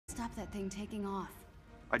stop that thing taking off?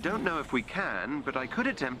 I don't know if we can, but I could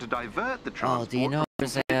attempt to divert the Oh, transport. do you know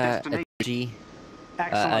there's a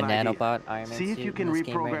nanobot Iron Man See if you can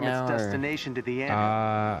reprogram its destination to the end.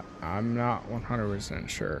 I'm not 100%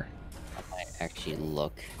 sure. I might actually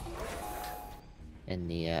look in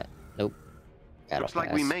the nope. Looks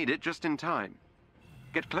like we made it just in time.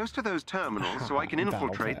 Get close to those terminals so I can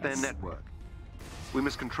infiltrate their network. We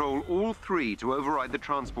must control all three to override the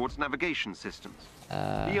transport's navigation systems.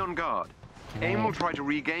 Be on guard. A.I.M will try to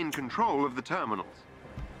regain control of the terminals.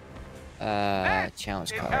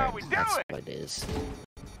 Challenge card. That's what it is.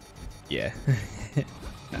 Yeah.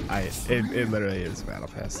 It literally is a battle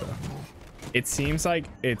pass though. It seems like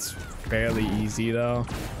it's fairly easy though,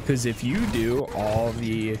 because if you do all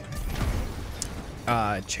the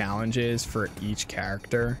challenges for each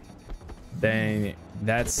character, then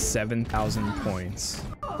that's 7,000 points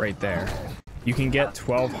right there. You can get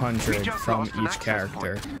 1,200 from each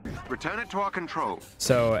character. Return it to our control.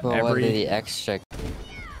 So well, where's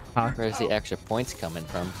the extra points coming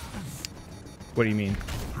from? What do you mean?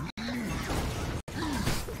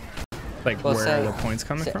 Like, well, where are the points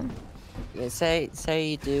coming from? Say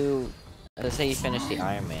you do, say you finish the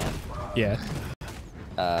Iron Man. Yeah.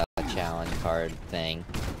 Challenge card thing.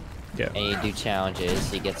 Yeah. And you do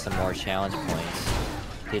challenges, you get some more challenge points.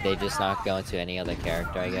 Do they just not go into any other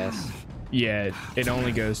character, I guess? Yeah, it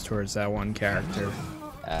only goes towards that one character.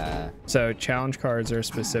 So challenge cards are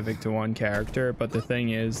specific to one character, but the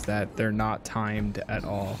thing is that they're not timed at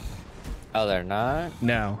all. Oh, they're not?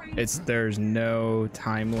 No, there's no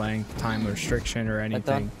time length, time restriction, or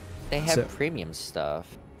anything. They have premium stuff.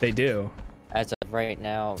 They do. As of right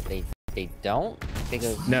now, they don't,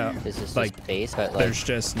 because no, this is like just base, but there's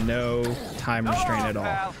just no time restraint at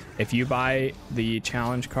all. If you buy the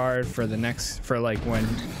challenge card for the next, for like when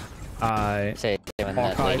say when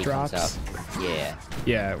Hawkeye drops,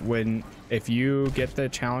 yeah, if you get the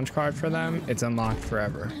challenge card for them, it's unlocked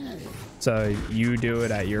forever. So you do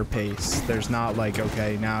it at your pace. There's not like,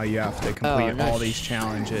 okay, now you have to complete all these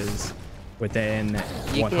challenges within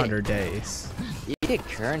 100 days. You get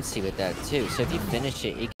currency with that too. So if you finish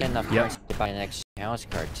it, you get enough currency to buy an extra challenge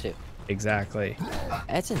card too. Exactly.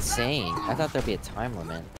 That's insane. I thought there'd be a time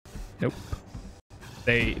limit. Nope.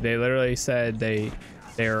 They literally said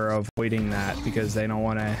they're avoiding that because they don't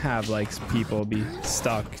want to have like people be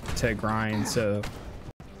stuck to grind. So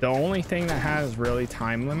the only thing that has really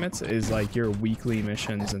time limits is like your weekly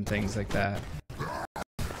missions and things like that.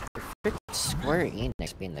 Square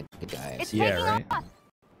Enix being the good guys. Yeah, right.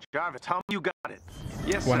 Jarvis, tell me you got it.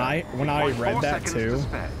 Yes, when sir. I read that too,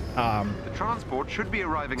 the transport should be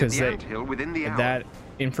arriving at the anthill within the hour. That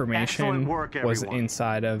information work, was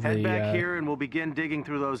inside of Head the back here and we'll begin digging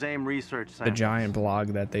through those A.I.M research samples. The giant blog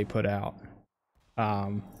that they put out.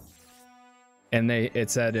 And it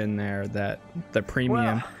said in there that the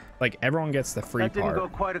premium, like everyone gets the free part. That didn't go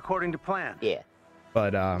quite according to plan. Yeah.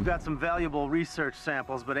 But we've got some valuable research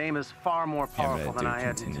samples, but A.I.M is far more powerful than I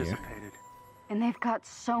had anticipated. And they've got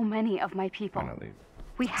so many of my people.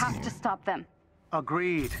 We have to stop them.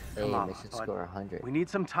 Agreed. Kamala, should score 100. We need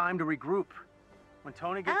some time to regroup. When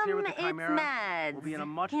Tony gets here with the Chimera, it's we'll be in a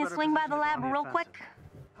much Can you better swing by the position lab real quick?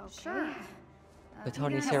 Sure. But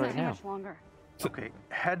Tony's here right now. Okay,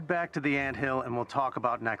 head back to the anthill and we'll talk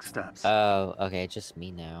about next steps. Oh, okay, just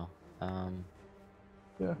me now.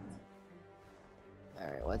 Yeah.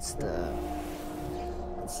 Alright, what's the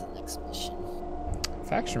next mission?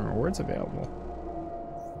 Faction rewards available.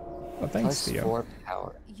 Oh, thanks, Theo. 4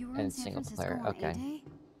 power and single player. Okay.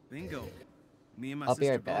 Bingo. Me and my I'll be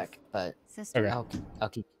right sister back, but sister? I'll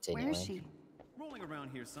keep continuing. Where is she? Rolling around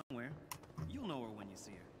here somewhere. You'll know her when you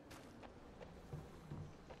see her.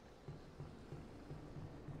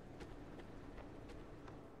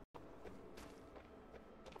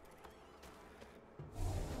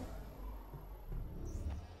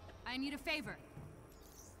 I need a favor.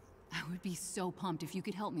 I would be so pumped if you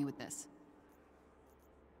could help me with this.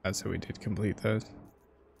 So we did complete those.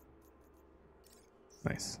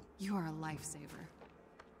 Nice. You are a lifesaver.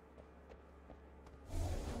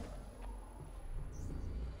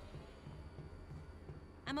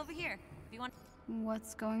 I'm over here. If you want.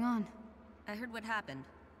 What's going on? I heard what happened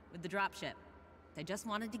with the dropship. I just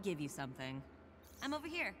wanted to give you something. I'm over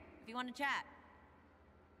here. If you want to chat.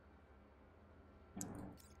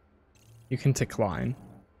 You can decline.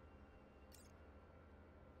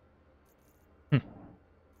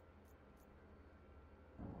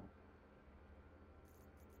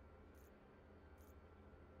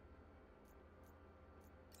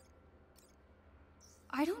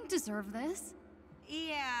 I don't deserve this.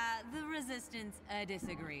 Yeah, the Resistance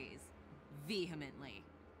disagrees. Vehemently.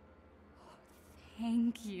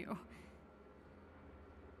 Thank you.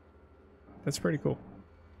 That's pretty cool.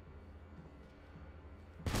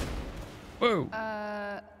 Whoa.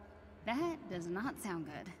 That does not sound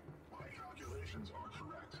good. My calculations are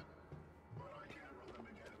correct, but I can't run them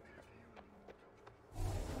again if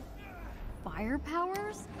you... Fire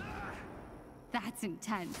powers? That's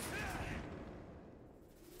intense.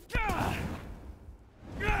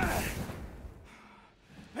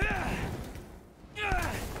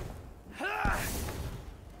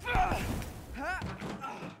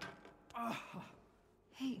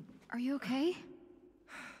 Hey, are you okay?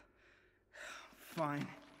 Fine.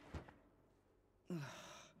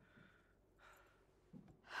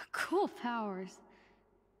 Cool powers.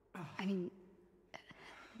 I mean,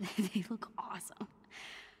 they look awesome.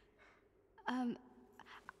 I'm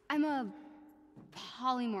a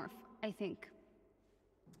polymorph, I think.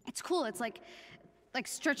 It's cool. It's like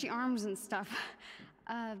stretchy arms and stuff.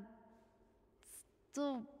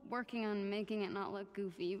 Still working on making it not look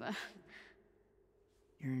goofy, but...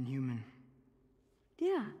 You're inhuman.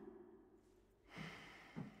 Yeah.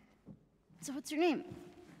 So what's your name?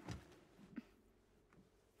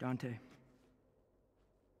 Dante.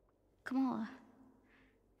 Kamala.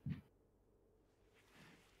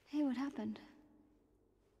 Hey, what happened?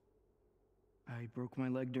 I broke my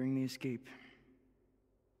leg during the escape.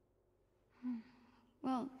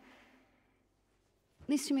 Well, at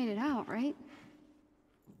least you made it out, right?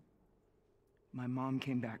 My mom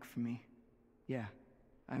came back for me. Yeah,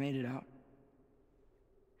 I made it out.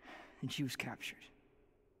 And she was captured.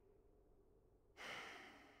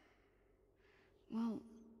 Well,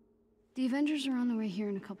 the Avengers are on the way here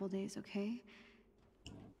in a couple days, okay?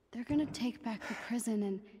 They're gonna take back the prison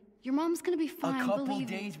and your mom's gonna be fine, A couple believe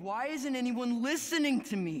me. days? Why isn't anyone listening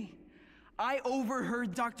to me? I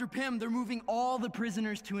overheard Dr. Pym. They're moving all the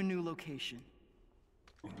prisoners to a new location.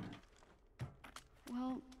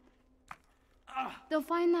 Well, they'll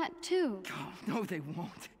find that too. Oh, no, they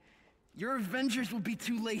won't. Your Avengers will be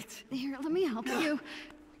too late. Here, let me help you.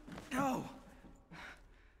 No.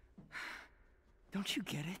 Don't you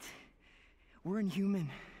get it? We're inhuman.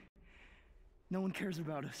 No one cares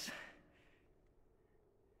about us.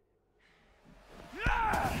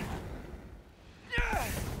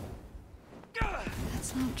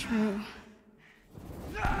 That's not true.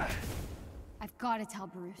 I've got to tell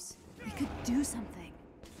Bruce. We could do something.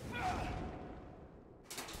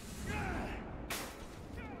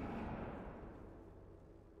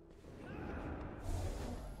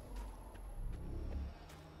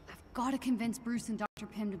 I've got to convince Bruce and Dr.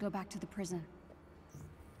 Pym to go back to the prison.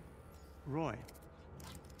 Roy,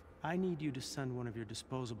 I need you to send one of your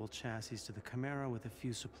disposable chassis to the Chimera with a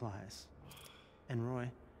few supplies. And Roy,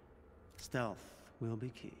 stealth will be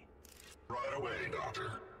key. Right away,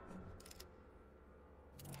 Doctor.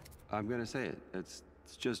 I'm gonna say it. It's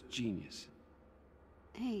just genius.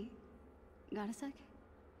 Hey, got a sec?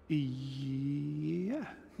 Yeah,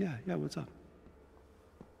 what's up?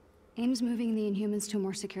 A.I.M's moving the Inhumans to a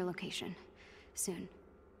more secure location. Soon.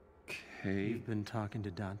 Okay. You've been talking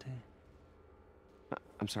to Dante?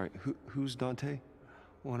 I'm sorry, who's Dante?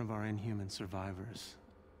 One of our Inhuman survivors.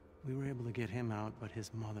 We were able to get him out, but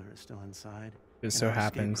his mother is still inside. It so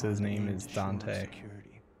happens his name is Dante.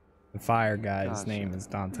 The fire guy's name is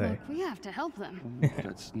Dante. Look, we have to help them.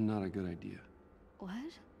 That's not a good idea.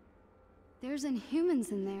 What? There's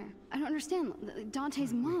Inhumans in there. I don't understand.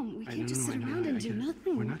 Dante's mom. We can't just sit around and do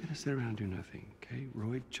nothing. We're not gonna sit around and do nothing, okay?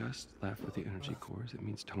 Roy just left with the energy cores. It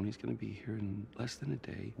means Tony's gonna be here in less than a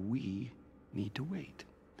day. We need to wait.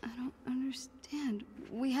 I don't understand.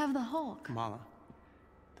 We have the Hulk. Kamala,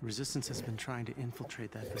 the Resistance has been trying to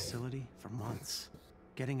infiltrate that facility for months.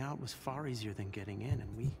 Getting out was far easier than getting in,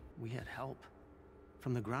 and we had help.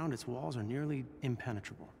 From the ground, its walls are nearly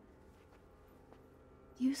impenetrable.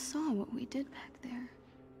 You saw what we did back there.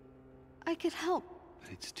 I could help.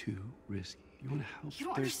 But it's too risky. You want to help? You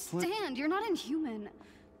don't understand. You're not Inhuman.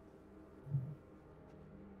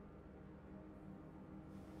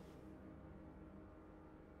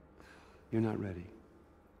 You're not ready.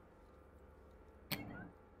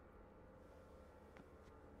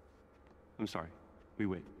 I'm sorry. We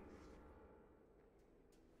wait.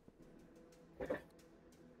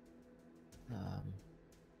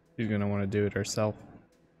 She's gonna want to do it herself.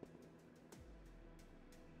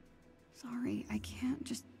 Sorry, I can't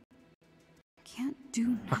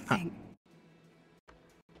do nothing.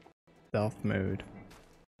 Stealth mode.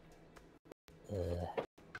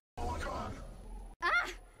 Kamala Khan.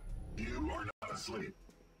 You are not asleep.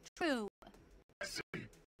 True. I see.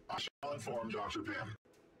 I shall inform Dr. Pym.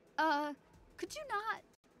 Could you not?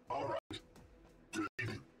 All right. Good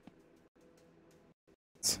evening.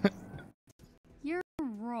 You're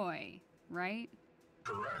Roy, right?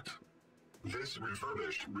 Correct. This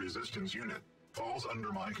refurbished resistance unit falls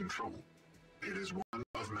under my control. It is one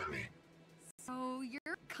of many. So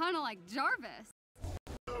you're kind of like Jarvis.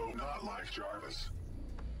 No, not like Jarvis.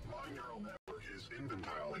 My neural network is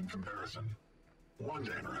infantile in comparison. One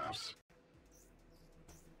day, perhaps.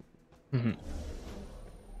 Would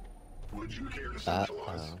you care to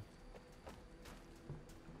centralize?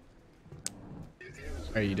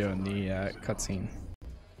 Are you doing the cutscene?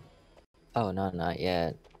 Oh no, not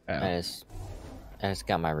yet. Oh. I just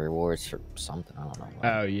got my rewards for something. I don't know what.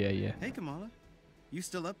 Oh yeah. Hey Kamala, you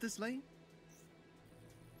still up this late?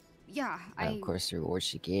 Yeah, And of course, the rewards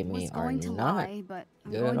she gave me was are going to not lie, but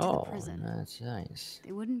I'm good going at to the all. prison. That's nice.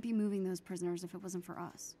 They wouldn't be moving those prisoners if it wasn't for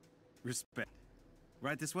us. Respect.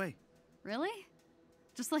 Right this way. Really?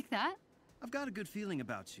 Just like that? I've got a good feeling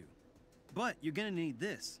about you. But you're gonna need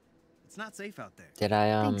this. It's not safe out there. Did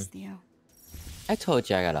I Thanks, Theo. I told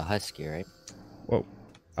you I got a husky, right? Whoa.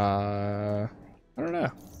 I don't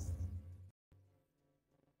know.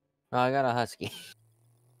 Oh, I got a husky.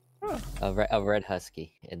 A red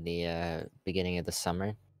husky in the beginning of the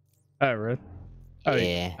summer. Oh, really?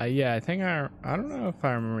 Yeah. Oh, yeah, I think I don't know if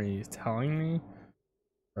I remember you telling me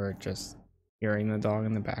or just hearing the dog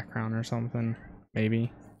in the background or something.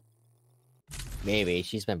 Maybe. Maybe.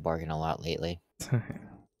 She's been barking a lot lately.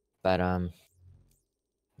 But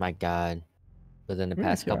my God. Within the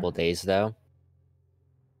past couple of days though.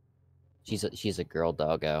 She's a girl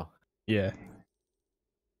doggo. Yeah.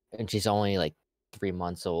 And she's only like 3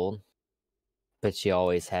 months old. But she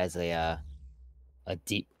always has a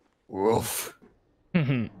deep woof.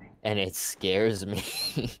 And it scares me.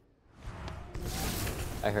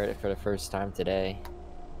 I heard it for the first time today.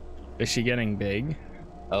 Is she getting big?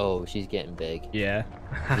 Oh, she's getting big. Yeah.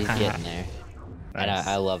 She's getting there. Nice.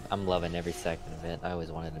 And I'm loving every second of it. I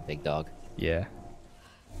always wanted a big dog. Yeah.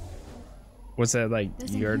 Was that like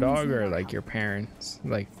your dog or like your parents?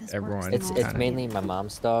 Like everyone? It's mainly my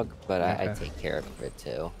mom's dog, but I take care of it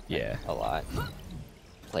too. Yeah. Like, a lot.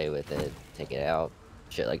 Play with it, take it out,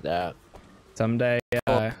 shit like that. Someday,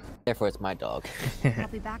 well, therefore it's my dog. I'll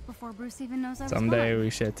be back before Bruce even knows I was someday gone. we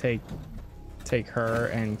should take her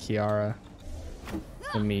and Kiara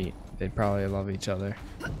to meet. They'd probably love each other.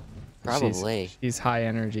 Probably. She's high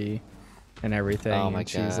energy and everything. Oh my and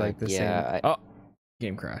she's God. like the same. Oh,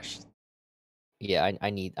 game crashed. Yeah, I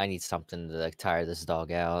need something to like tire this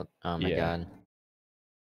dog out. Oh my God.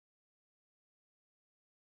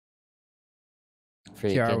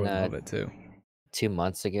 Kiara would love it too. 2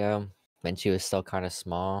 months ago, when she was still kind of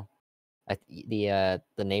small, the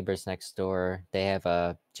neighbors next door, they have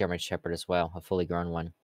a German Shepherd as well, a fully grown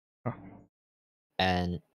one. Oh.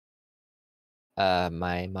 And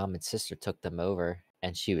my mom and sister took them over,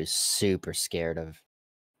 and she was super scared of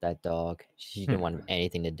that dog. She didn't want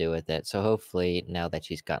anything to do with it. So hopefully, now that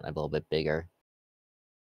she's gotten a little bit bigger,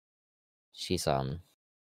 she's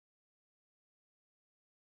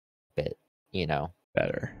bit,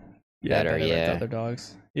 better. Better, with yeah. other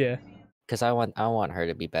dogs. Yeah. Because I want her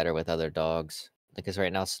to be better with other dogs. Because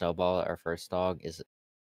right now, Snowball, our first dog, is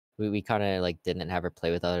we kind of like didn't have her play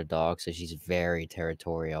with other dogs, so she's very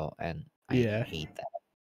territorial, and I hate that.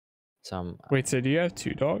 So wait, so do you have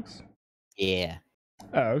 2 dogs? Yeah.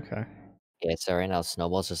 Oh, okay. Yeah. So right now,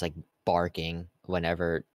 Snowball's just like barking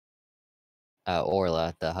whenever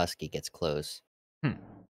Orla, the husky, gets close.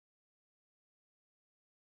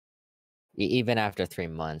 Even after 3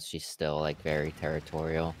 months, she's still like very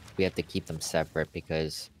territorial. We have to keep them separate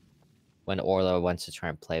because when Orla wants to try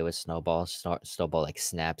and play with Snowball, Snowball like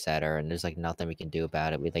snaps at her, and there's like nothing we can do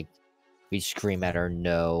about it. We scream at her,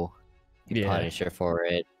 no, punish her for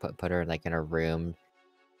it, put her like in her room,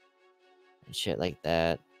 and shit like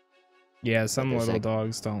that. Yeah, some little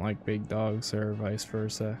dogs don't like big dogs, or vice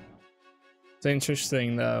versa. It's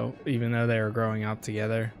interesting though, even though they were growing up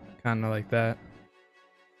together, kind of like that.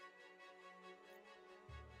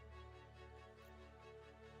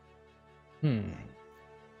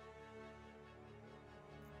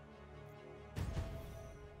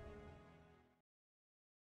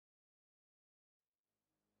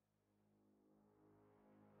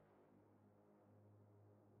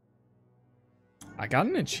 I got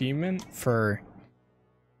an achievement for,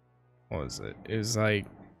 what was it? It was like,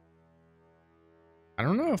 I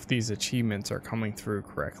don't know if these achievements are coming through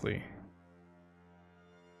correctly.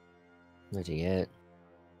 What'd you get?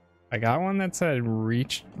 I got one that said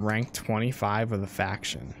reach rank 25 of the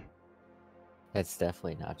faction. That's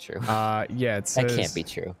definitely not true. Yeah, it says that can't be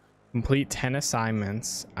true. Complete 10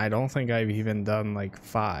 assignments. I don't think I've even done like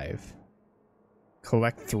 5.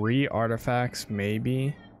 Collect 3 artifacts,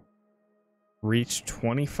 maybe. Reach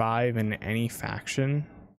 25 in any faction.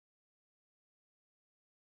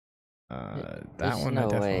 That one I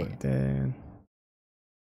definitely did.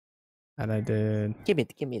 That I did. Give me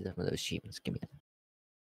some of those achievements. Give me them.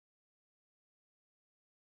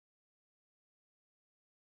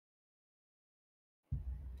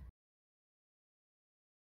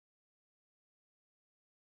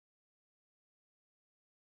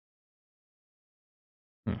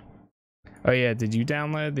 Oh yeah, did you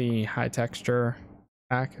download the high texture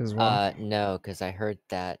pack as well? No, because I heard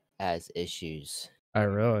that has issues. Oh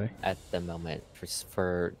really? At the moment,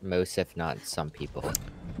 for most, if not some people.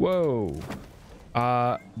 Whoa.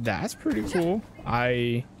 That's pretty cool.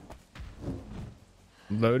 I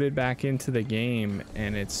loaded back into the game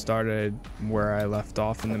and it started where I left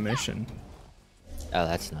off in the mission. Oh,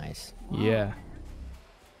 that's nice. Yeah.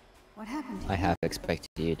 What happened? I have expected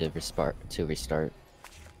you to restart.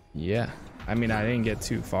 Yeah. I mean, I didn't get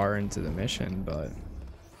too far into the mission, but...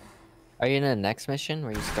 Are you in the next mission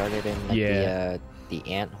where you started in like, the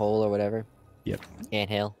ant hole or whatever? Yep. Ant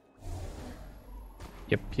hill?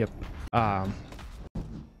 Yep.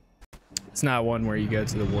 It's not one where you go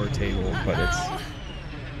to the war table, but it's...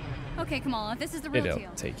 Okay, Kamala, this is the real deal.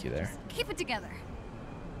 It'll take you there. Just keep it together.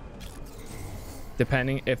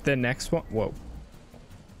 Depending if the next one... Whoa.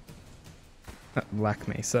 Black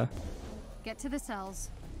Mesa. Get to the cells.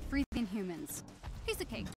 Free the Inhumans. Piece of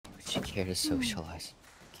cake. Would you care to socialize?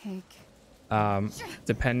 Cake.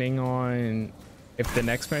 Depending on if the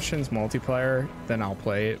next mission's multiplayer, then I'll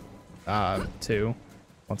play it too.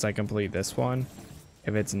 Once I complete this one.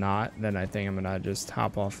 If it's not, then I think I'm gonna just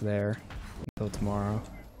hop off there until tomorrow.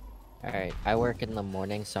 Alright, I work in the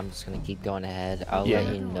morning, so I'm just gonna keep going ahead. I'll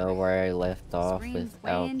let you know where I left off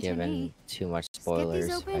without giving too much spoilers.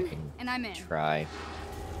 I can try.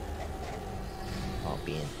 All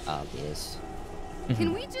being obvious.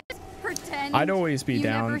 Can we just pretend? I'd always be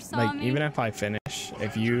down, like even if I finish,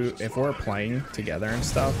 if we're playing together and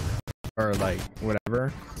stuff, or like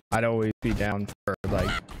whatever, I'd always be down for like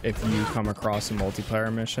if you come across a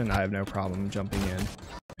multiplayer mission, I have no problem jumping in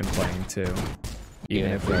and playing too.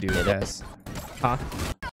 Even if we do this. Huh?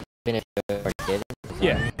 Even if we did it?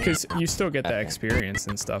 Yeah, because you still get that experience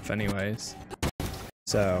and stuff anyways.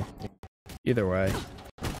 So, either way.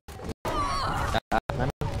 I'm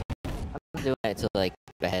doing it to like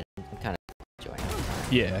go ahead and kind of enjoy it.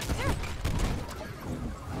 Yeah.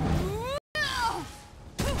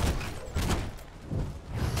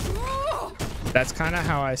 That's kind of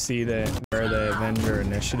how I see where the Avenger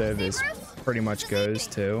initiative is pretty much goes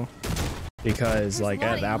to. Because like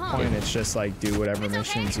at that point it's just like do whatever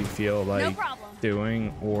missions you feel like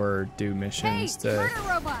doing, or do missions to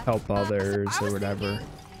help others or whatever.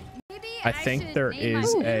 I think there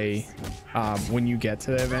is a when you get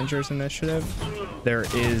to the Avengers initiative, there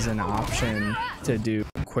is an option to do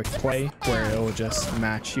quick play where it'll just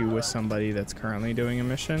match you with somebody that's currently doing a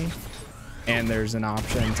mission, and there's an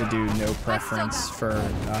option to do no preference for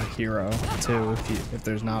a hero too if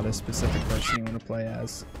there's not a specific person you want to play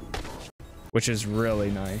as. Which is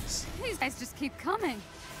really nice. These guys just keep coming.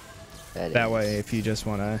 That way, if you just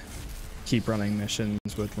want to keep running missions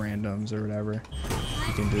with randoms or whatever,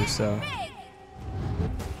 you can do so.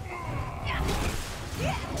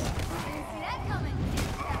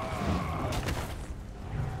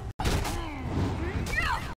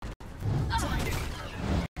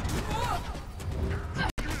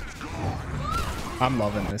 I'm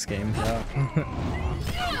loving this game.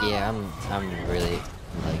 Yeah, I'm really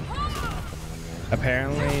like.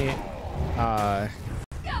 Apparently,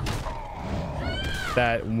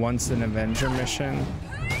 that once an Avenger mission.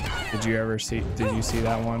 Did you see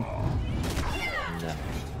that one? No.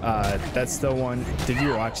 That's the one. Did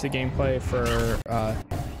you watch the gameplay for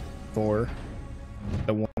Thor,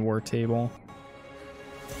 the one war table?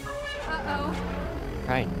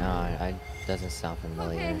 Probably not. It doesn't sound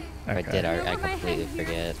familiar. If I did, I completely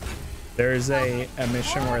forget. There's a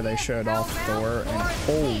mission where they showed off Thor, and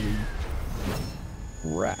holy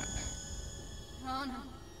crap. Oh no.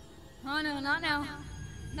 Oh no, not now.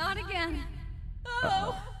 Not again.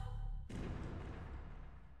 Oh.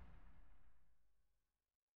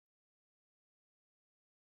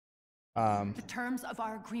 The terms of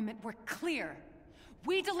our agreement were clear.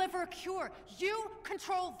 We deliver a cure. You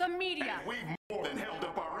control the media. And we've more than held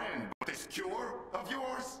up our end with this cure of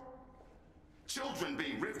yours. Children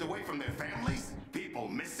being ripped away from their families, people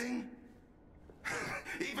missing.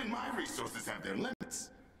 Even my resources have their limits.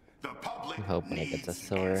 The public I'm hoping I get to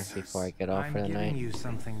Thor before I get off for the night. I'm giving you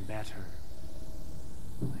something better.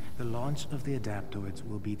 The launch of the adaptoids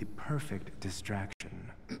will be the perfect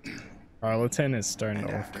distraction. Tarleton is starting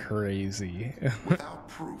to look crazy.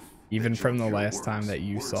 Even from the last time that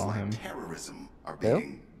you saw him.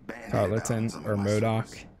 Who? Tarleton or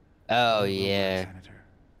M.O.D.O.K. Oh yeah.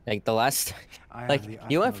 Like the last, like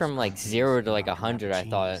he went from like 0 to like 100. I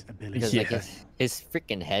thought because like his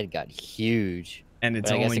freaking head got huge. And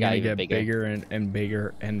it's only gonna get bigger and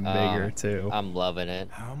bigger and bigger too. I'm loving it.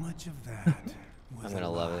 How much of that I'm gonna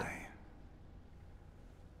love it.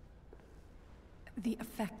 The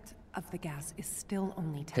effect of the gas is still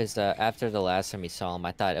only 10. Because after the last time we saw him,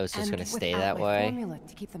 I thought it was just gonna stay that way. Formula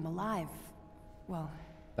to keep them alive. Well,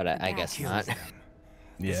 but I guess not. Yeah.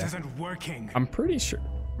 This isn't working. I'm pretty sure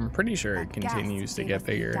it continues to get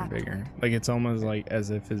bigger and bigger. Like it's almost like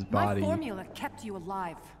as if his body. My formula kept you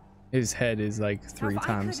alive. His head is like 3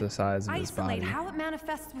 times the size of his body. How it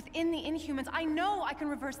manifests within the Inhumans. I know I can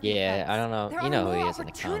reverse the Yeah, effects. I don't know. There you know are who he is in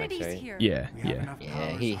the comics, right? here. Yeah.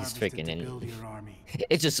 Yeah, he's freaking in.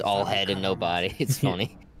 It's just all head and no body. It's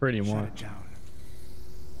funny. Pretty much.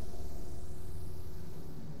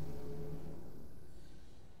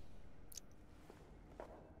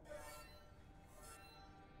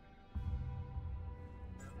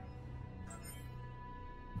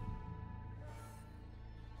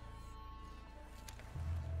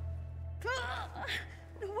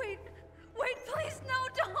 Wait, please, no,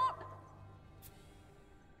 don't!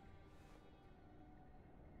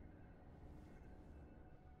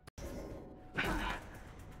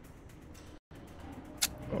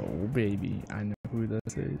 Oh baby, I know who this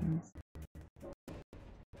is. Don't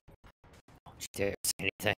you dare say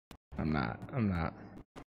anything. I'm not.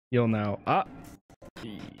 You'll know.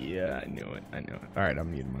 Yeah, I knew it. Alright, I'm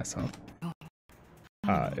muting myself.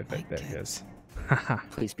 If it, there it goes.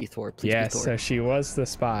 Please be Thor, please yes, be Thor. so she was the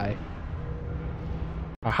spy.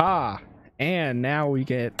 Aha! And now we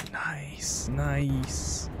get nice.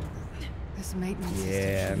 This maintenance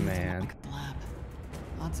yeah, man. lab.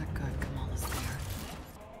 Odds are good. Kamala's there.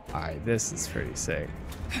 Alright, this is pretty sick.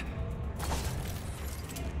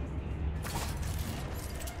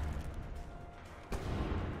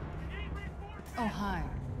 Oh, hi.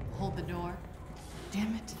 Hold the door.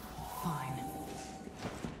 Damn it. Fine.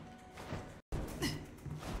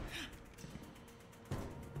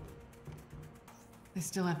 They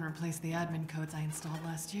still haven't replaced the admin codes I installed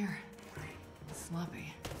last year.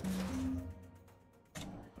 Sloppy.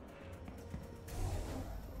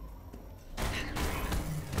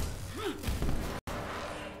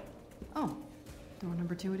 Oh, door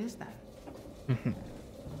number 2 it is then.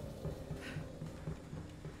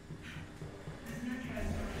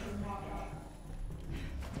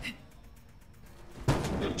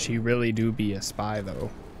 She really do be a spy though.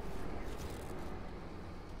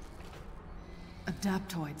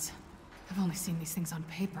 Adaptoids. I've only seen these things on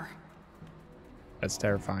paper. That's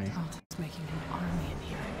terrifying. Tarleton's making an army in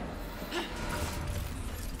here.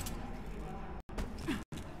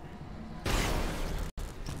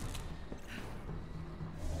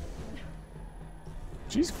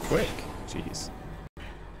 She's quick. Jeez.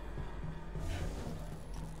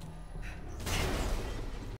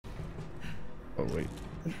 Oh wait.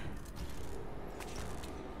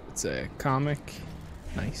 It's a comic.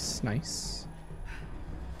 Nice.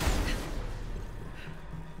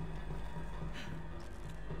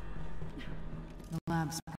 The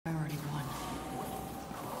lab's priority 1.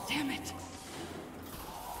 Damn it!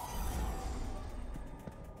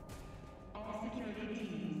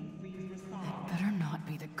 That better not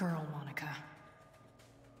be the girl, Monica.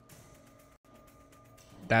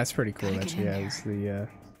 That's pretty cool that she has the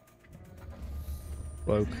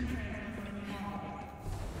cloak.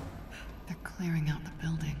 They're clearing out the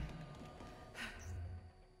building.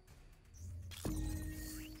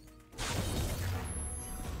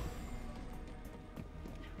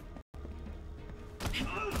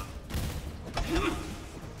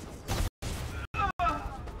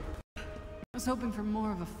 I was hoping for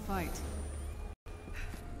more of a fight.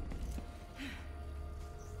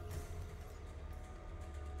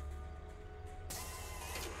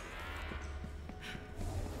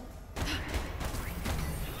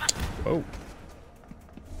 Whoa.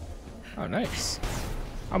 Oh, nice.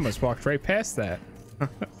 I almost walked right past that.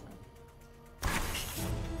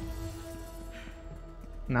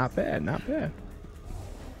 Not bad.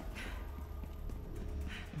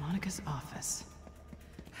 Monica's office.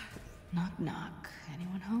 Knock, knock.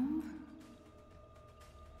 Anyone home?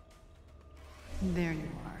 There you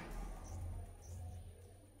are.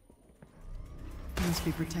 You must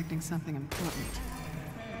be protecting something important.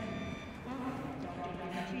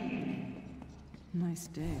 Nice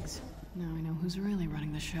digs. Now I know who's really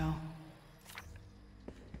running the show.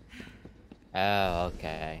 Oh,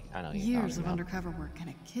 okay. I know you're Years of undercover work, and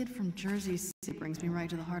a kid from Jersey City brings me right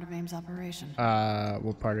to the heart of A.I.M.'s operation.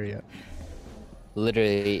 What part are you at?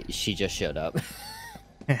 Literally, she just showed up.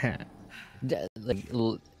 Like,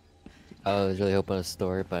 I was really hoping it was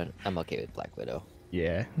Thor, but I'm okay with Black Widow.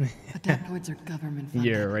 Yeah. Adaptoids are government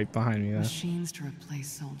funded. Yeah, right behind me. Though. Machines to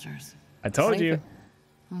replace soldiers. I told you.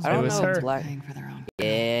 I don't know. Black... paying for their own.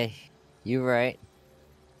 Yeah, you're right.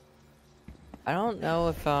 I don't know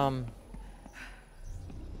if M.O.D.O.K's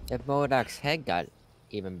head got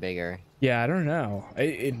even bigger. Yeah, I don't know.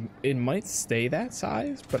 It might stay that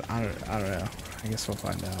size, but I don't know. I guess we'll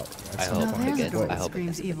find out. I hope it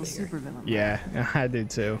gets evil supervillain. Yeah, I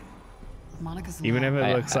did too. Even if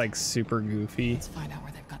it looks like super goofy. Let's find out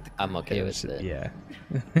where they've got the I'm okay with it. Yeah.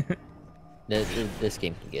 this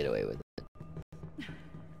game can get away with it.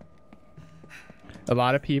 A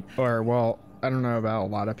lot of people, or well, I don't know about a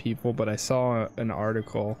lot of people, but I saw an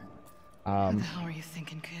article. What the hell are you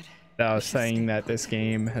thinking, kid? That was saying that this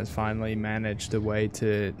game has finally managed a way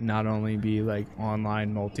to not only be like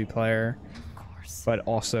online multiplayer, but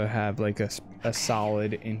also have like a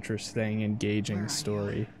solid, interesting, engaging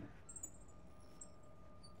story.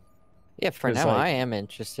 Yeah, for now I am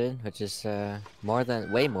interested, which is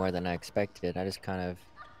way more than I expected. I just kind of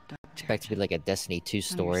expect to be like a Destiny 2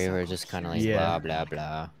 story, where it's just kind of like blah blah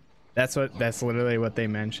blah. That's literally what they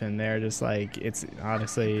mentioned. They're just like, it's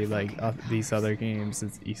honestly like these other games,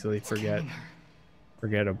 it's easily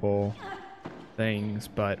forgettable things,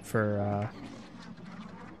 but for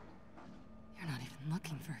you're not even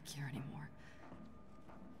looking for a cure anymore.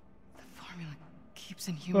 The formula keeps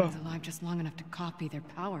inhumans alive just long enough to copy their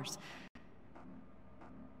powers.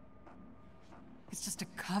 It's just a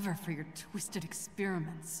cover for your twisted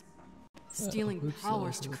experiments. Stealing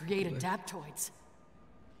powers to create adaptoids.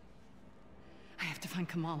 I have to find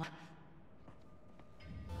Kamala.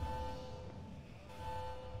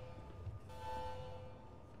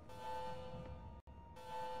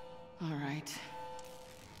 All right.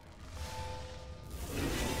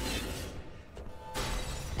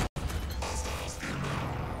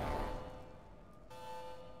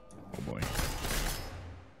 Oh boy.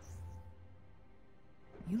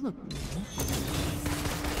 You look I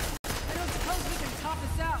don't suppose we can top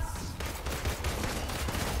this out.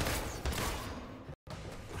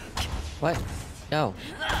 What? No.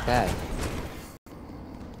 Bad.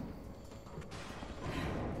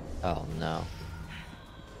 Oh no.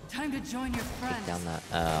 Time to join your friends. Take down that.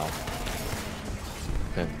 Oh.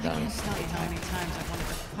 Could have done I can't tell you how many times I wanted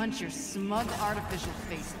to punch your smug artificial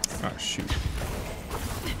faces. Oh shoot.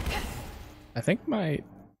 I think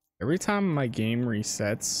every time my game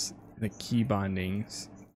resets, the key bindings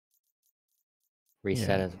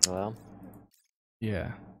reset as well.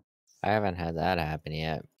 Yeah. I haven't had that happen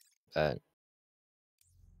yet, but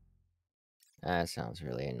that sounds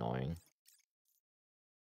really annoying.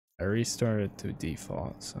 I restarted to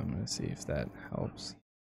default, so I'm gonna see if that helps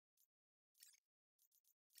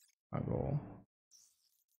my goal.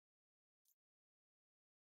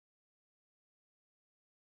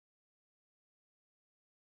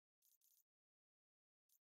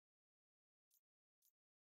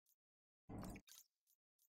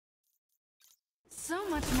 So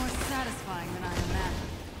much more satisfying than I imagined.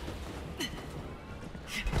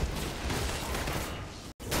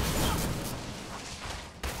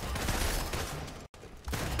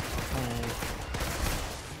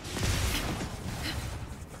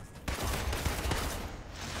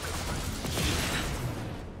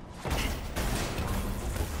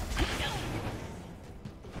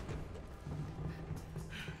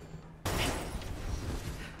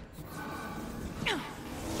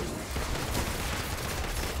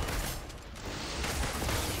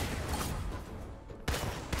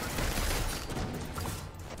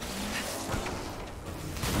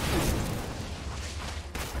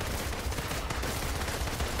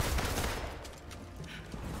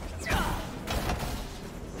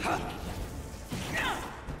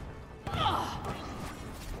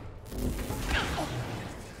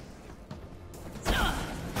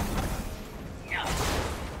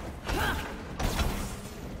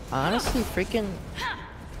 Honestly, freaking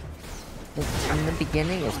in the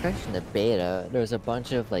beginning, especially in the beta, there was a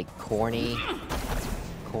bunch of like corny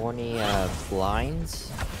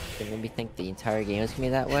lines that made me think the entire game was gonna be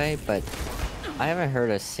that way, but I haven't heard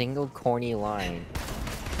a single corny line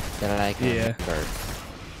that I can remember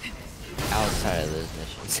outside of those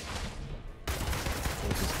missions,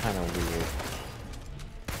 which is kind of weird.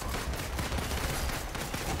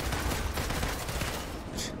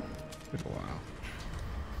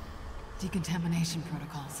 Decontamination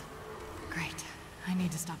protocols. Great. I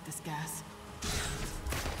need to stop this gas.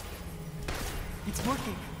 It's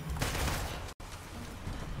working.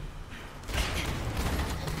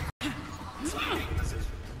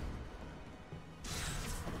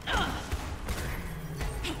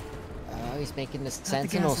 he's making the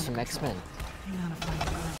Sentinels from X-Men.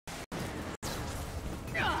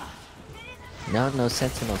 No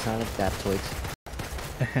Sentinels, not adaptoids.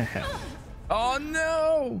 Oh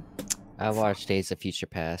no! I watched Days of Future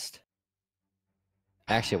Past.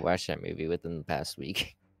 I actually watched that movie within the past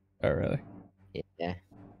week. Oh really? Yeah.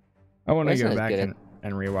 I want to go back and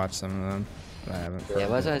rewatch some of them. But I haven't. Yeah, it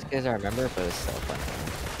wasn't as good as I remember, but it was still fun.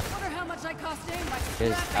 Wonder how much I cost in by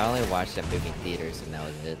Because I only watched that movie in theaters, and that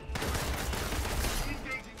was it.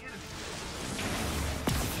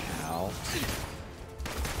 Ow.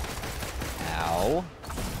 Ow.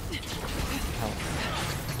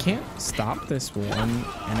 I can't stop this one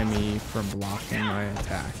enemy from blocking my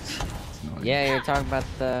attacks. Yeah, you're talking about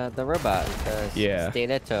the robot, the yeah.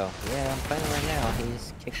 Stiletto. Yeah, I'm playing right now.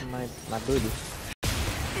 He's kicking my booty.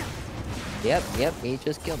 Yep, he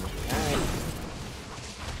just killed me. Alright.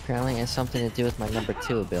 Apparently it has something to do with my number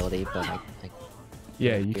 2 ability, but I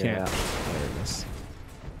yeah, you can't. There it is.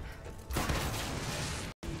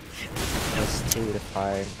 Plus 2 to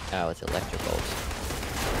fire. Oh, it's electric bolts.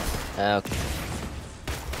 Okay.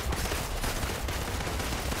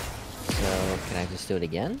 So, can I just do it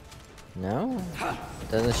again? No? It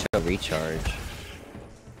doesn't show recharge.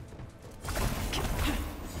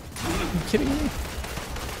 Are you kidding me?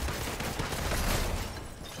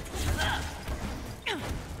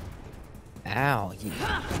 Ow.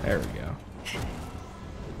 There we go.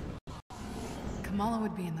 Kamala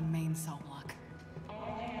would be in the main cell block.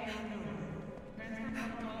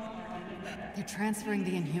 They're transferring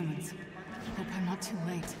the Inhumans. Hope I'm not too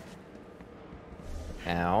late.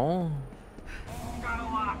 Ow.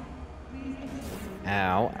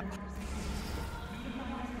 Ow.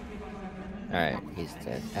 Alright, he's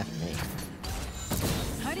dead. F me.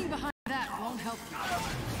 Hiding behind that won't help you.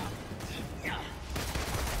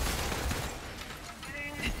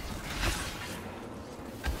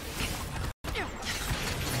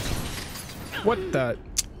 What the?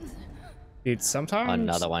 Dude, sometimes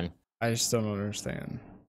another one. I just don't understand.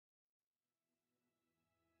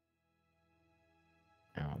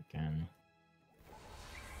 Again.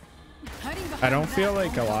 I don't feel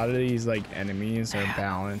like a lot of these like enemies are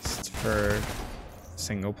balanced for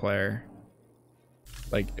single player.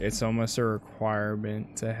 Like it's almost a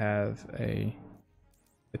requirement to have a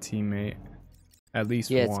teammate, at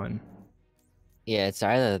least one. Yeah, it's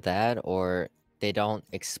either that or they don't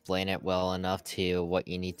explain it well enough to what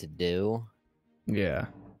you need to do. Yeah.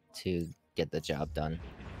 To get the job done.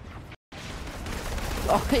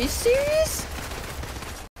 Oh, are you serious?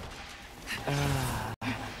 Yeah,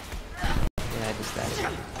 I just died.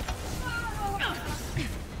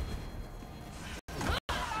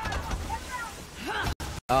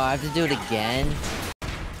 Oh, I have to do it again?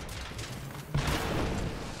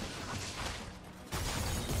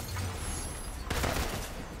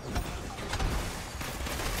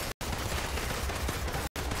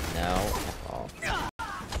 No. Oh.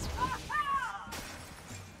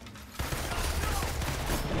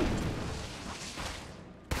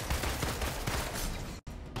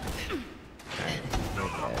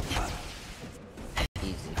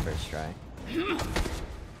 Easy first try.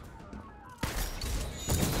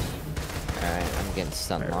 Alright, I'm getting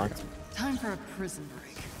stun locked. Time for a prison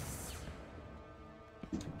break.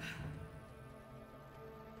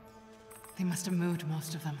 They must have moved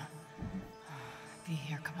most of them. Be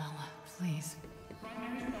here, Kamala, please.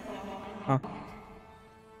 Huh.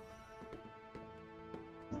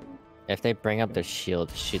 If they bring up their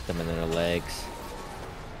shield, shoot them in their legs.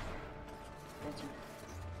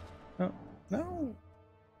 No, no,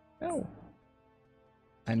 no.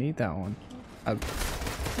 I need that one. Don't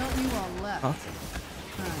you all left? Huh?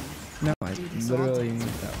 No, I literally need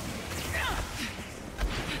that one.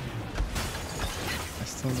 I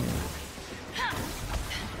still need it.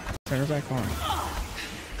 Turn her back on.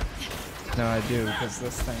 No, I do, because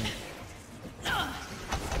this thing...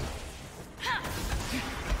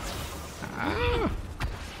 Ah!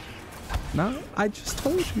 No, I just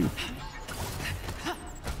told you.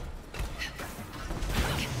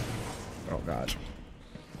 Oh god.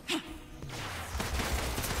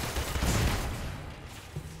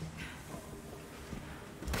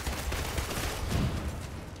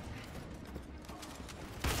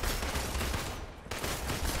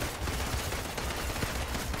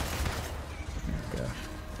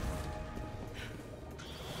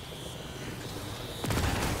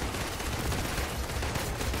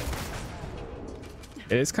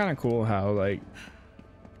 It is kind of cool how like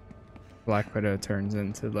Black Widow turns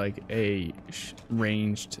into like a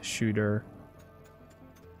ranged shooter.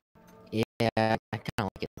 Yeah, I kind of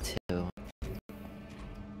like it too.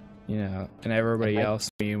 you know, and everybody else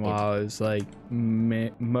meanwhile is like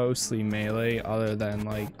mostly melee, other than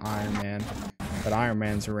like Iron Man. But Iron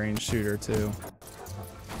Man's a ranged shooter too.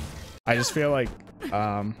 I just feel like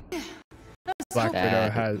Black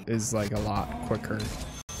Widow is like a lot quicker.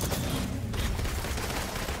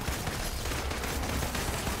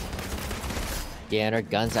 Yeah, and her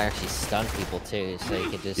guns actually stun people too, so you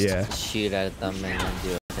could just shoot at them and then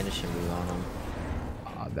do a finishing move on them.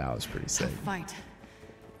 Oh, that was pretty sick. Fight.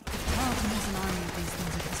 Tarleton has an army of these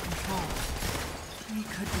things at his control. He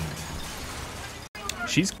could be in trouble.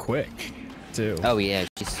 She's quick too. Oh yeah,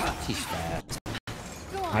 she's fast.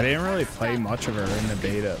 I didn't really play much of her in the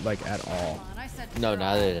beta, like at all. No,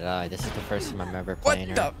 neither did I. This is the first time I remember playing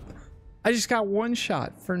her. I just got one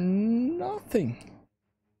shot for nothing.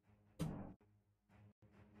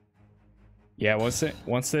 Yeah,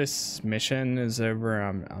 once this mission is over,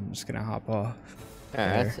 I'm just gonna hop off.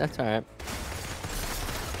 Alright, that's alright.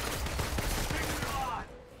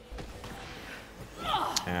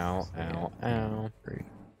 Ow, ow, ow. Great.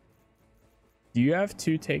 Do you have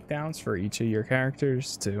 2 takedowns for each of your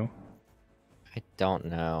characters too? I don't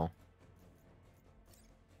know.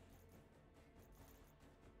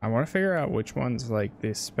 I want to figure out which one's like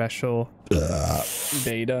this special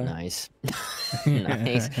beta. Nice.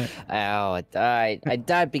 Nice. Ow, I died. I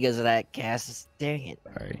died because of that, Cass. Dang it.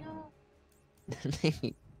 Sorry.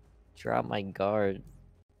 Drop my guard.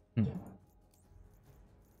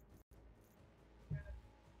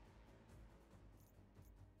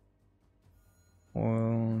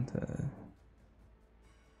 One,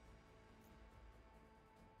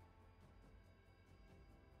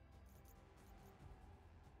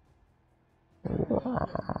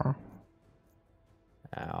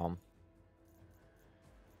 Ow.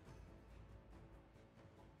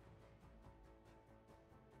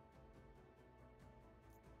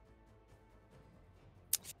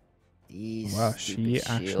 These wow, she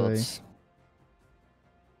actually shields.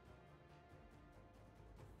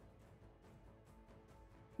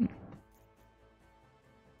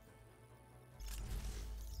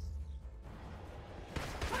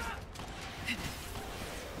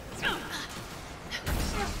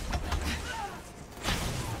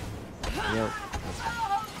 Yep.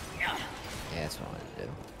 Yeah, that's what I want to do.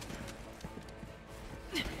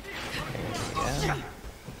 There we go.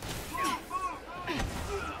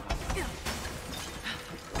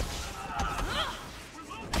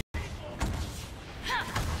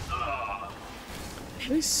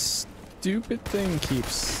 This stupid thing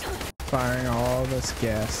keeps firing all this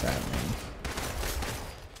gas at me.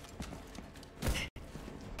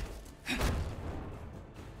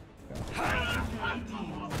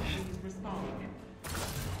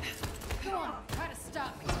 Come on, try to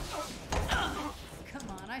stop me. Come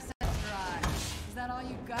on, I said try. Is that all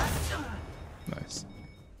you got? Nice.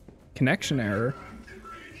 Connection error.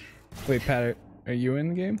 Wait, Pat, are you in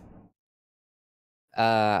the game?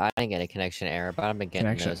 I didn't get a connection error, but I've been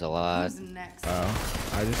getting those a lot.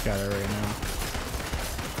 Oh, I just got it right now.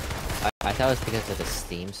 I thought it was because of the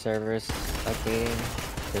Steam servers updating.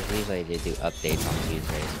 Because usually they do updates on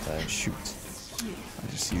Tuesdays, but... Shoot. I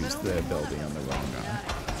just used the ability on the wrong guy.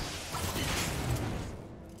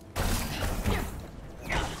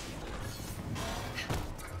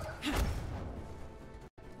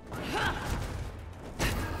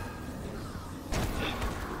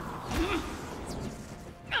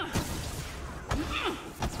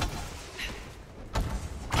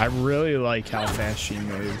 I really like how fast she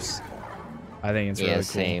moves. I think it's really cool.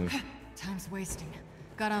 Same. Time's wasting.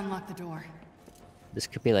 Gotta unlock the door. This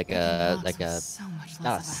could be like a so much less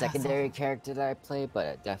not a of a secondary character that I play,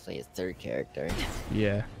 but definitely a third character.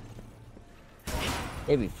 Yeah.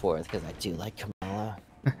 Maybe fourth, because I do like Kamala.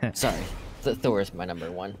 Sorry, Thor is my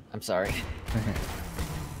 #1. I'm sorry.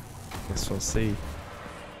 Guess we'll see.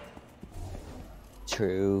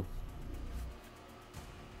 True.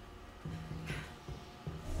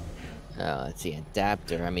 Oh, let's see,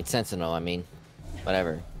 adapter. I mean, Sentinel. I mean,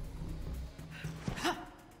 whatever.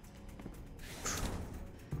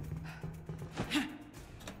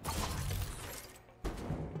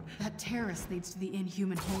 That terrace leads to the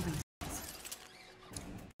Inhuman holding.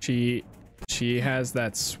 She has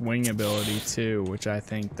that swing ability too, which I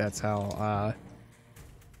think that's how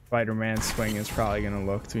Spider-Man's swing is probably gonna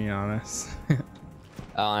look, to be honest. Oh,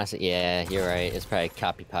 honestly, yeah, you're right. It's probably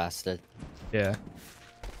copy pasted. Yeah.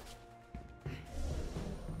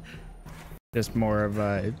 Just more of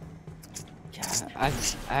a...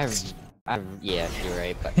 Yeah, you're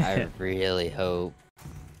right, but I really hope...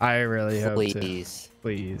 I really hope Please.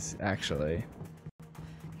 Please, actually.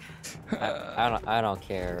 I don't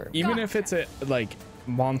care. Even if it's like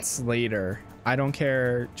months later, I don't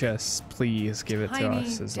care. Just please give it to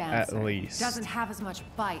us at least. Doesn't have as much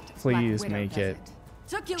bite. Please make it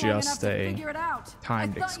just a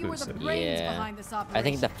timed exclusive. Yeah, I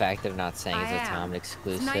think the fact of not saying it's a timed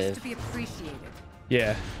exclusive. It's nice to be appreciated.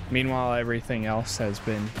 Yeah. Meanwhile, everything else has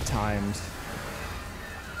been timed.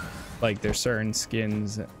 Like there's certain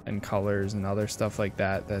skins and colors and other stuff like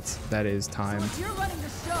that. That is timed. So if you're running the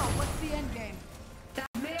show, what's the end game? That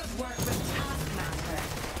may have worked with Taskmaster,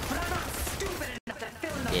 but I'm not stupid enough to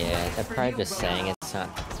fill in the yeah, they're probably just saying it's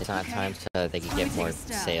not timed so they can get more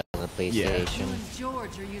sales on the PlayStation.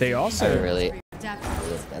 Yeah. They also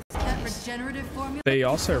They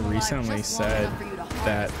also recently said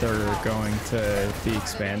that they're going to be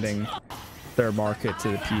expanding their market to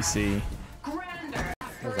the PC.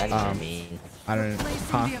 What does that even mean? I don't know.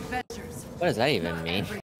 Huh? What does that even mean?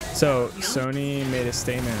 So Sony made a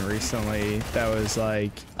statement recently that was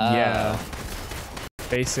like, yeah,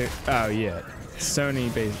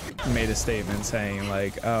 Sony made a statement saying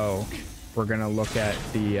like, oh, we're gonna look at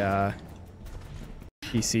the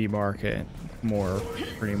PC market more,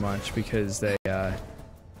 pretty much, because they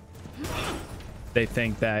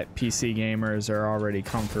think that PC gamers are already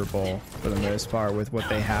comfortable for the most part with what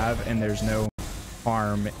they have, and there's no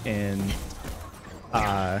harm in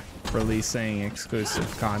releasing exclusive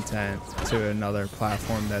content to another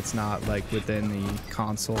platform that's not like within the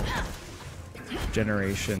console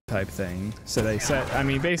generation type thing. So they said, I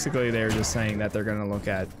mean, basically they're just saying that they're going to look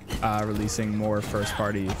at releasing more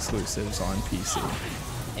first-party exclusives on PC.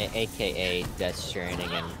 AKA Death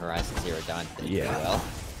Stranding and Horizon Zero Dawn. Yeah. Well.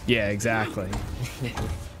 Yeah, exactly.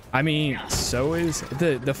 I mean, so is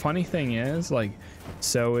the funny thing is, like,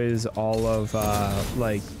 so is all of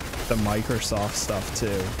like the Microsoft stuff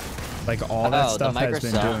too. Like all that stuff has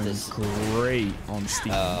been doing great on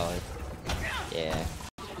Steam. Oh, yeah.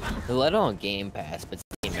 A little on Game Pass, but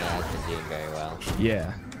Steam has been doing very well.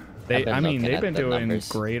 Yeah. I mean, they've been doing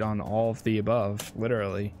great on all of the above,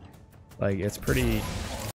 literally. Like it's pretty.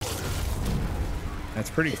 That's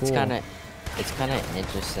pretty cool. It's kind of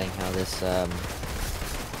interesting how this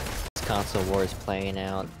console war is playing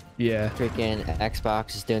out. Yeah. Freaking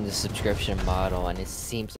Xbox is doing the subscription model, and it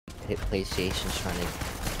seems like PlayStation's trying to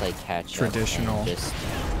play catch up. Traditional. And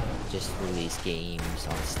just release games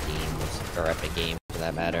on Steam or Epic Games for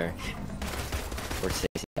that matter for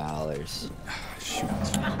 $60. Shoot.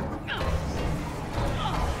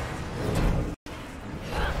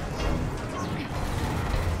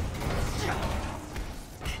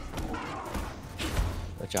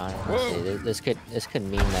 Which honestly, this could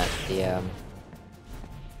mean that the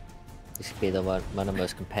this could be the one of the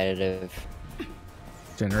most competitive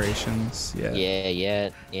generations. Yeah.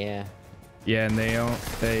 Yeah. Yeah, and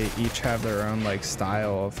they each have their own like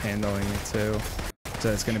style of handling it too.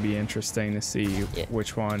 So it's gonna be interesting to see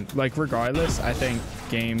which one. Like regardless, I think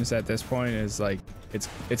games at this point is like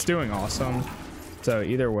it's doing awesome. So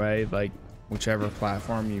either way, like whichever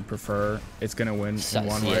platform you prefer, it's gonna win in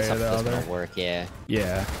one way or the other. Gonna work, yeah.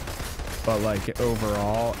 Yeah. But like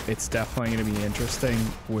overall, it's definitely gonna be interesting,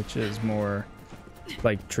 which is more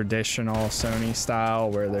like traditional Sony style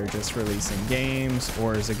where they're just releasing games,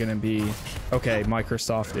 or is it going to be okay,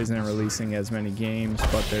 Microsoft isn't releasing as many games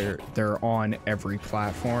but they're on every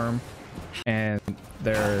platform and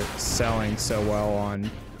they're selling so well on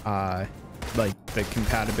like the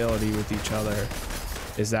compatibility with each other.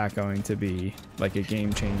 Is that going to be like a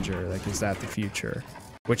game changer? Like, is that the future?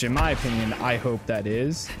 Which in my opinion, I hope that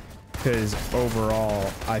is, because overall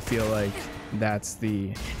I feel like that's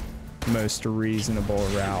the most reasonable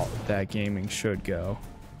route that gaming should go,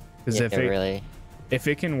 because if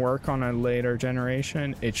it can work on a later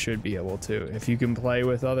generation, it should be able to. If you can play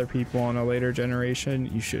with other people on a later generation,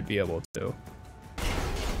 you should be able to.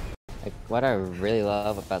 Like, what I really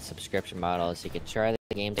love about subscription models, you can try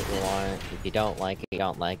the game that you want. If you don't like it, you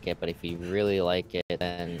don't like it, but if you really like it,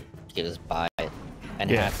 then you can just buy it and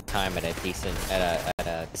have the time at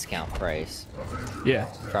a discount price. Yeah.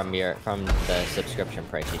 From the subscription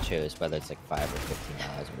price you choose, whether it's like $5 or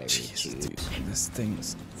 $15, whatever you choose. Dude, this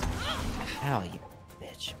thing's. Ow, you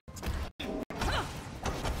bitch.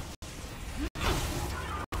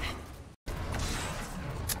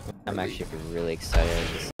 I'm actually really excited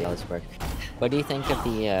to see how this works. What do you think of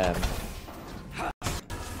the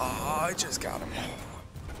Oh, I just got him.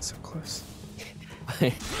 So close.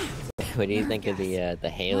 What do you think of the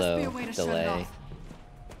Halo delay?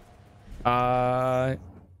 I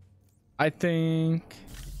think.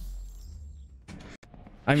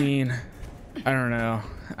 I mean, I don't know.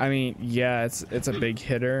 I mean, yeah, it's a big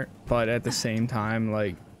hitter, but at the same time,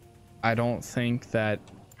 like, I don't think that,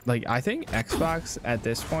 like, I think Xbox at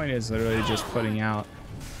this point is literally just putting out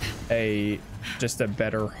just a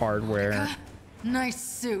better hardware. Nice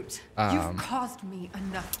suit. You've caused me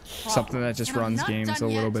enough problems. Something that just runs games a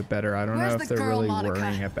little bit better. I don't know if they're really worrying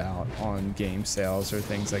Monica? about on game sales or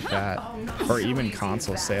things like that, or even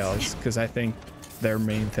console sales, because I think their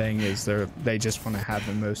main thing is they just want to have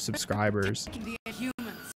the most subscribers.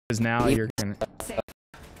 Because now you're gonna.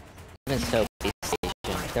 Even so,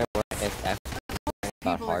 PlayStation, they're worried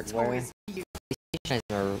about hardware. PlayStation has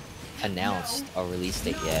never announced a release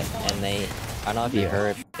date yet, and I don't know if you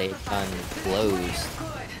heard, they've closed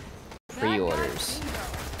pre-orders.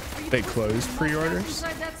 They closed pre-orders?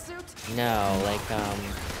 No, like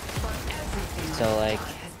so like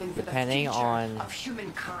depending on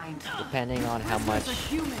how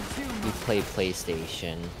much you play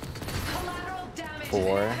PlayStation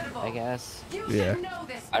 4, I guess. Yeah.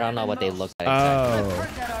 I don't know what they look like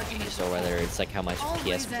exactly. So whether it's like how much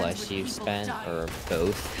PS Plus you've spent or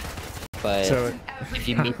both. But so, if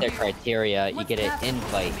you meet their criteria, you get an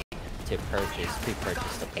invite to pre-purchase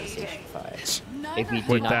the PlayStation 5. If you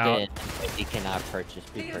do not get an invite, you cannot pre-purchase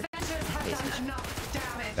PlayStation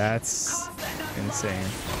 5. That's insane.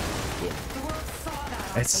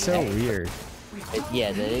 Yeah. It's so weird.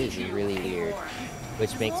 Yeah, that is really weird.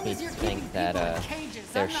 Which makes me think that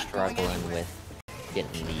they're struggling with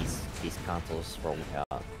getting these consoles rolled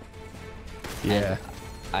out. Yeah.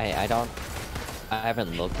 And I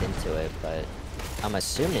haven't looked into it, but I'm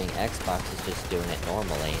assuming Xbox is just doing it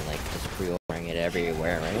normally, like just pre-ordering it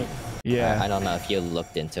everywhere, right? Yeah. I don't know if you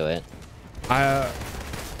looked into it. I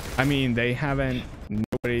mean, they haven't.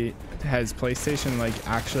 Nobody has PlayStation like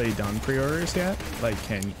actually done pre-orders yet. Like,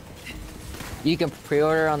 you can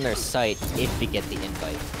pre-order on their site if you get the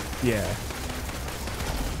invite. Yeah.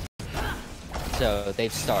 So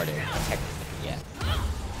they've started technically, yeah.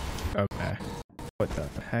 Okay. What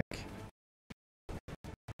the heck?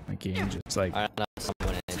 My game just like. I don't know if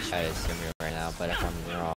someone in the chat is seeing me right now, but if I'm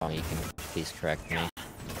wrong, you can please correct me.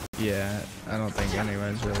 Yeah, I don't think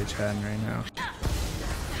anyone's really chatting right now.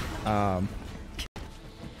 Huh.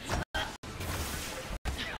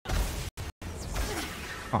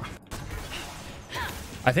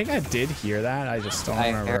 I think I did hear that. I just don't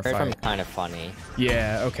remember if I heard from kind of funny.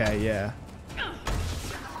 Yeah. Okay. Yeah.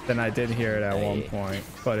 Then I did hear it at one point,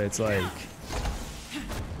 but it's like,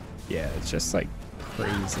 yeah, it's just like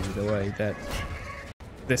crazy the way that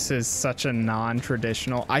this is such a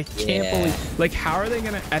non-traditional. I can't believe, like, how are they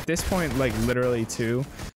gonna at this point, like literally too,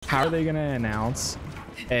 how are they gonna announce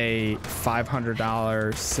a $500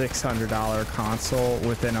 $600 console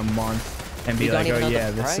within a month and be like, oh yeah,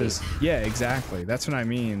 this is, yeah, exactly, that's what I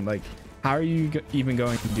mean. Like, how are you even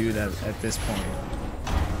going to do that at this point?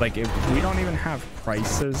 Like, if we don't even have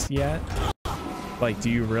prices yet, like, do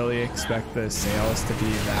you really expect the sales to be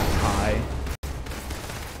that high?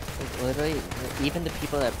 Literally, even the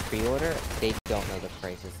people that pre-order, they don't know the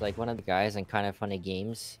prices. Like, one of the guys in Kind of Funny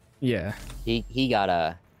Games, yeah, he got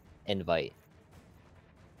a invite,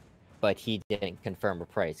 but he didn't confirm a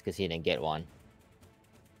price because he didn't get one.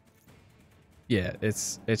 Yeah,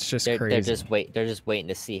 it's just crazy. They're just waiting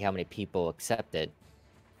to see how many people accept it.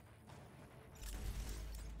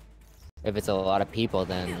 If it's a lot of people,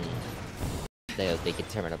 then they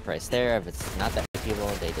determine a price there. If it's not that many people,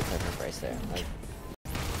 they determine a price there. Like,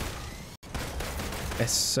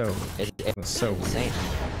 it's so insane.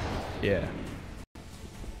 Yeah.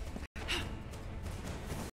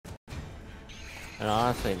 And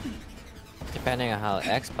honestly, depending on how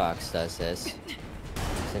Xbox does this,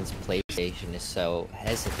 since PlayStation is so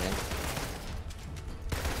hesitant,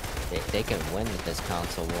 they can win with this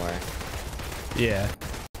console war. Yeah.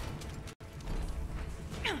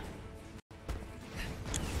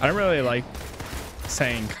 I don't really like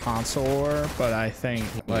saying console war, but I think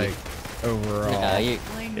like overall. Yeah,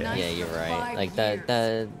 you're right. Like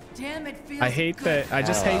the. I hate that. I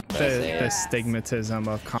just hate the stigmatism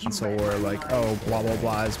of console war. Like, oh, blah blah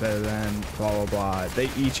blah is better than blah blah blah. They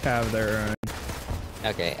each have their own.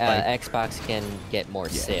 Okay, Xbox can get more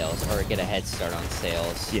sales or get a head start on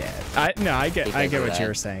sales. Yeah, I get what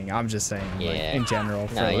you're saying. I'm just saying, like, in general.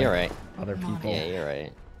 For, you're right. Other people. Yeah, you're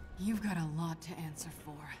right. You've got a lot to answer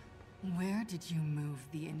for. Where did you move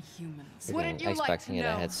the Inhumans? Wouldn't you like to know?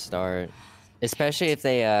 Get a head start, especially if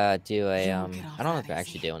they do a I don't know if they're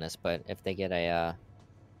actually doing this, but if they get a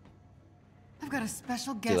I've got a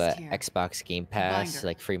special guest do a here. Xbox Game Pass,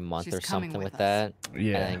 like free month She's or something with us. that,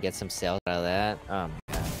 yeah, and then get some sales out of that. Oh my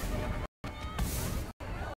god.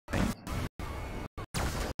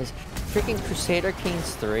 Is freaking Crusader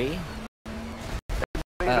Kings 3,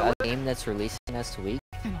 a game that's releasing next week,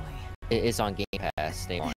 it is on Game Pass.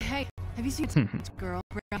 Hey, have you seen this girl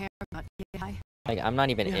brown hair about Like, I'm not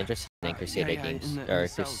even interested in Crusader games or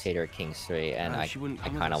Crusader Kings 3, and I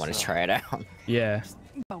kind of want to try it out. Yeah.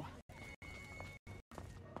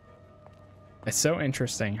 It's so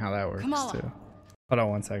interesting how that works too. Hold on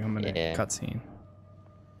one second. I'm in a cutscene.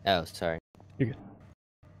 Oh, sorry. You're good.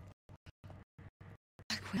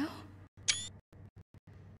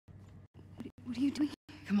 What are you doing?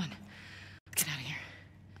 Come on, get out of here.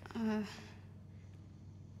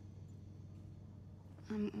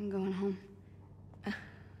 I'm going home.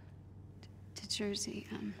 To Jersey.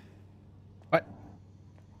 What?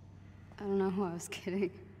 I don't know who I was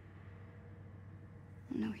kidding.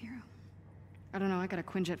 I'm no hero. I don't know, I got a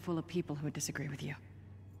Quinjet full of people who would disagree with you.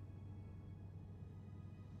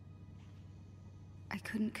 I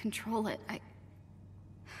couldn't control it. I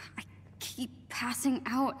keep passing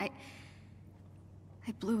out. I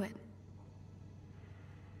blew it.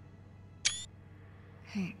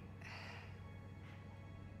 Hey.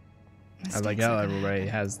 I like how everybody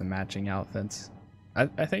has the matching outfits. I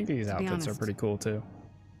think these outfits are pretty cool too.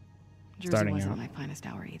 Jersey wasn't my finest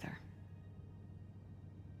hour either.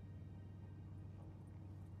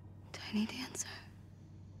 Tiny dancer.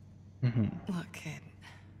 Look, kid.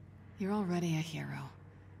 You're already a hero.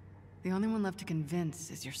 The only one left to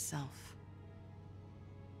convince is yourself.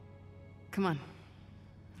 Come on.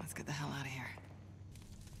 Let's get the hell out of here.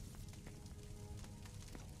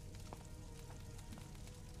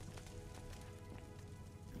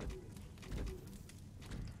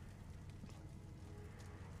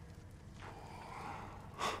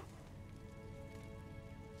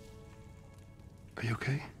 Are you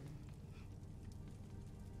okay?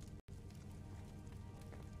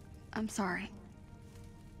 I'm sorry.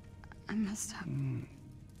 I messed up.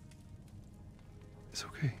 It's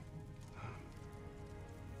okay.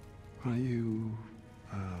 Why don't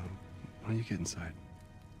you get inside?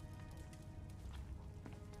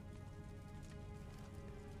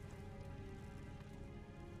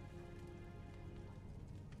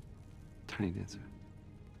 Tiny dancer.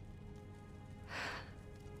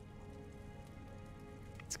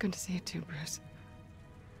 It's good to see you too, Bruce.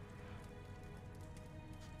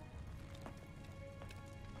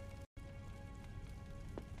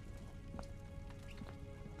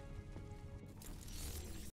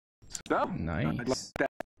 So, nice. I'd like that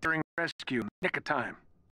during rescue, nick of time.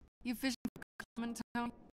 You fishing for Common,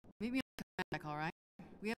 Tony? Meet me on the deck, all right?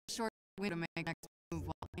 We have a short window to make next move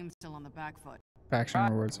while I'm still on the back foot.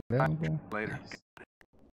 Faction rewards available. Later. Nice.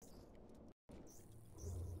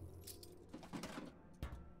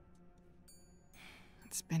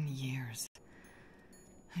 It's been years.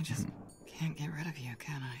 I just can't get rid of you,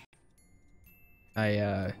 can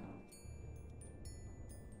I?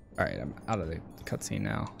 Alright, I'm out of the cutscene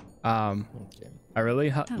now. I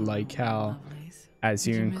really like how, as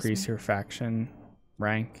you increase your faction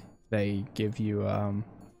rank, they give you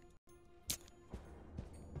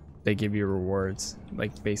rewards,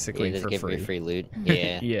 like basically for give free. You free loot.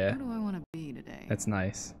 Yeah. Yeah. Who do I want to be today? That's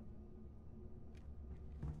nice.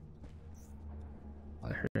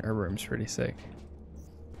 Her room's pretty sick.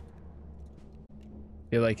 I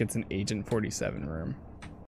feel like it's an Agent 47 room.